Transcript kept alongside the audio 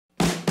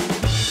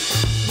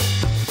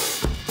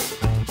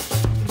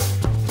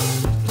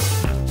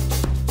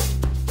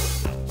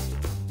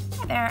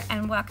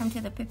welcome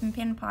to the Pip and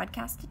Pin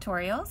podcast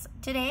tutorials.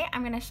 Today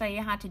I'm going to show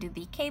you how to do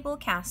the cable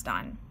cast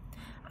on.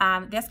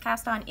 This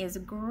cast on is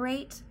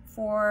great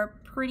for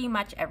pretty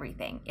much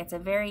everything. It's a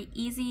very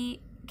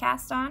easy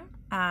cast on.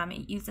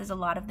 It uses a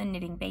lot of the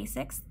knitting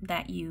basics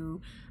that you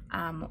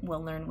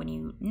will learn when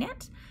you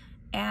knit,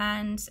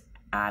 and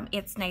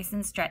it's nice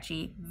and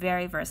stretchy,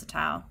 very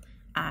versatile,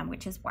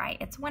 which is why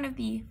it's one of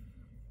the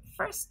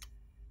first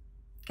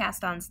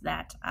cast ons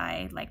that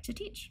I like to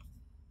teach.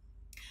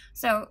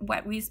 So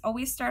what we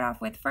always start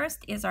off with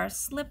first is our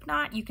slip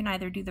knot. You can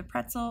either do the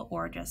pretzel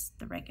or just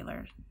the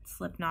regular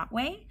slip knot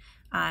way.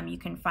 You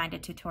can find a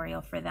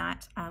tutorial for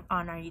that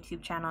on our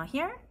YouTube channel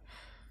here.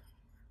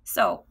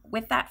 So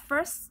with that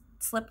first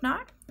slip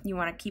knot, you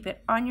want to keep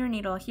it on your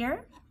needle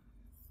here.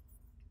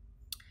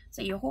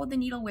 So you hold the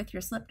needle with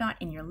your slip knot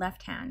in your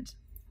left hand.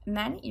 And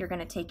then you're going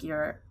to take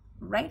your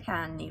right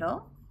hand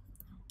needle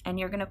and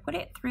you're going to put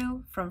it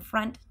through from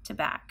front to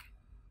back.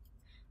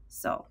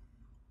 So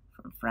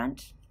from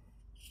front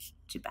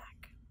to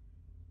back.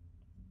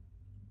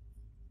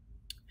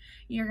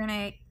 You're going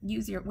to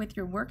use with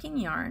your working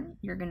yarn,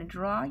 you're going to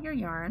draw your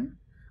yarn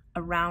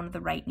around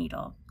the right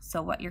needle.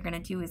 So what you're going to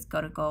do is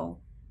go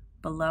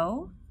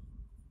below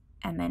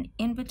and then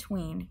in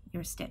between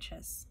your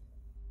stitches,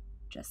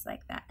 just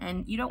like that.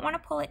 And you don't want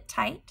to pull it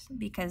tight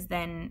because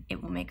then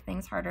it will make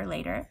things harder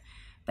later,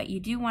 but you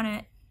do want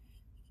to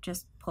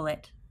just pull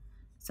it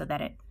so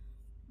that it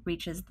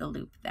reaches the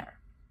loop there.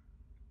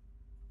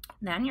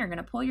 Then you're going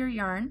to pull your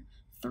yarn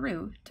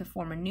through to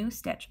form a new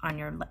stitch on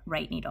your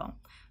right needle.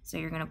 So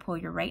you're going to pull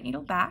your right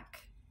needle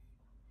back,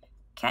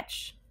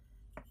 catch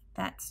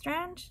that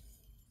strand,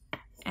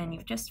 and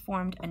you've just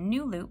formed a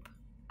new loop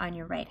on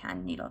your right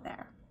hand needle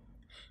there.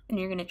 And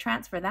you're going to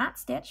transfer that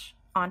stitch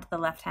onto the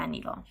left hand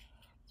needle.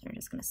 So you're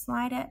just going to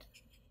slide it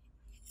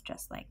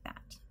just like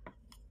that.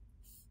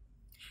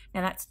 Now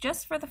that's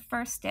just for the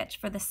first stitch.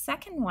 For the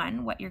second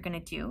one, what you're going to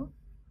do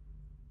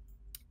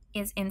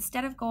is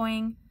instead of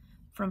going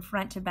from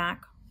front to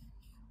back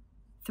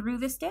through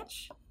the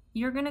stitch,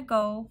 you're going to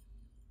go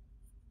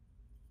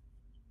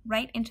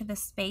right into the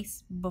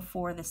space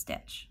before the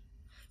stitch.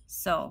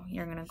 So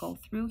you're going to go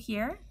through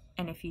here,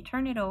 and if you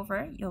turn it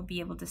over, you'll be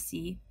able to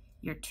see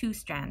your two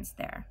strands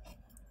there.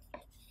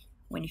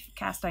 When you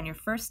cast on your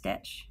first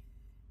stitch,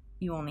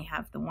 you only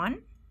have the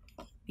one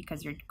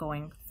because you're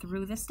going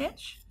through the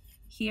stitch.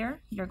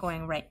 Here, you're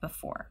going right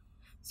before.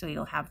 So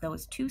you'll have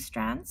those two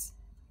strands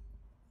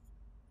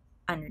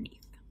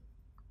underneath.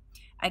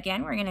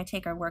 Again, we're going to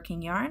take our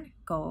working yarn,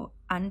 go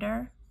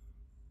under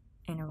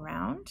and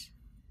around,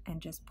 and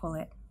just pull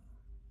it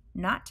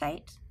not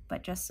tight,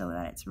 but just so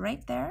that it's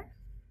right there.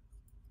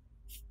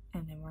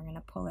 And then we're going to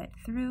pull it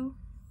through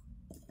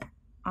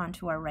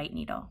onto our right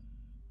needle.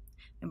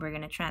 And we're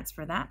going to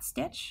transfer that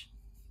stitch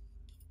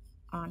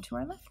onto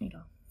our left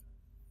needle.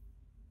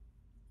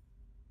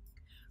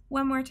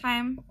 One more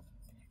time,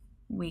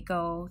 we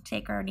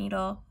take our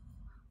needle,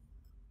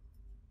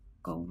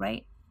 go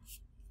right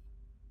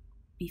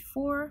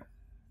before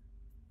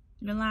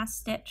your last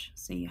stitch,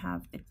 so you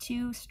have the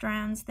two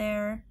strands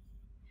there.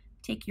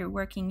 Take your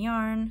working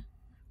yarn,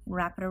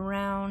 wrap it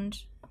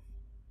around,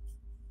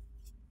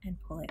 and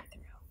pull it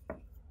through.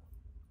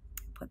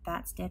 Put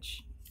that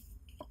stitch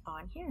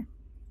on here.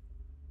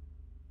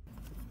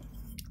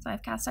 So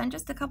I've cast on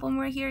just a couple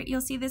more here. You'll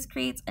see this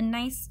creates a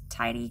nice,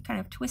 tidy, kind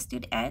of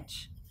twisted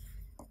edge.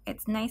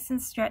 It's nice and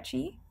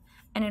stretchy,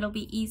 and it'll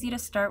be easy to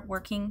start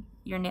working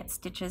your knit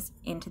stitches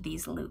into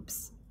these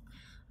loops.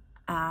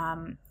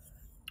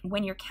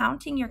 When you're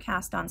counting your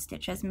cast on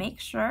stitches, make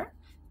sure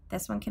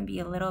this one can be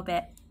a little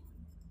bit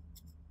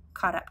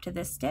caught up to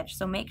this stitch.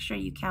 So make sure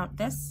you count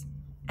this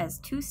as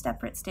two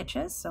separate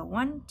stitches. So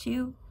 1,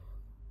 2,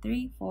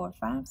 3, 4,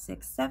 5,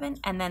 6, 7.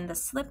 And then the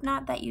slip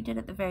knot that you did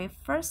at the very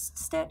first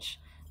stitch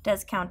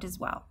does count as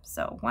well.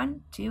 So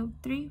 1, 2,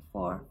 3,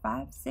 4,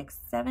 5, 6,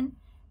 7,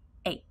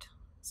 8.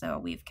 So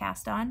we've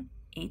cast on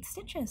 8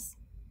 stitches.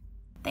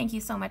 Thank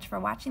you so much for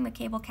watching the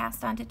cable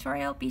cast on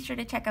tutorial. Be sure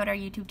to check out our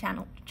YouTube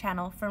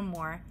channel for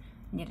more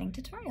knitting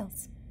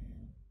tutorials.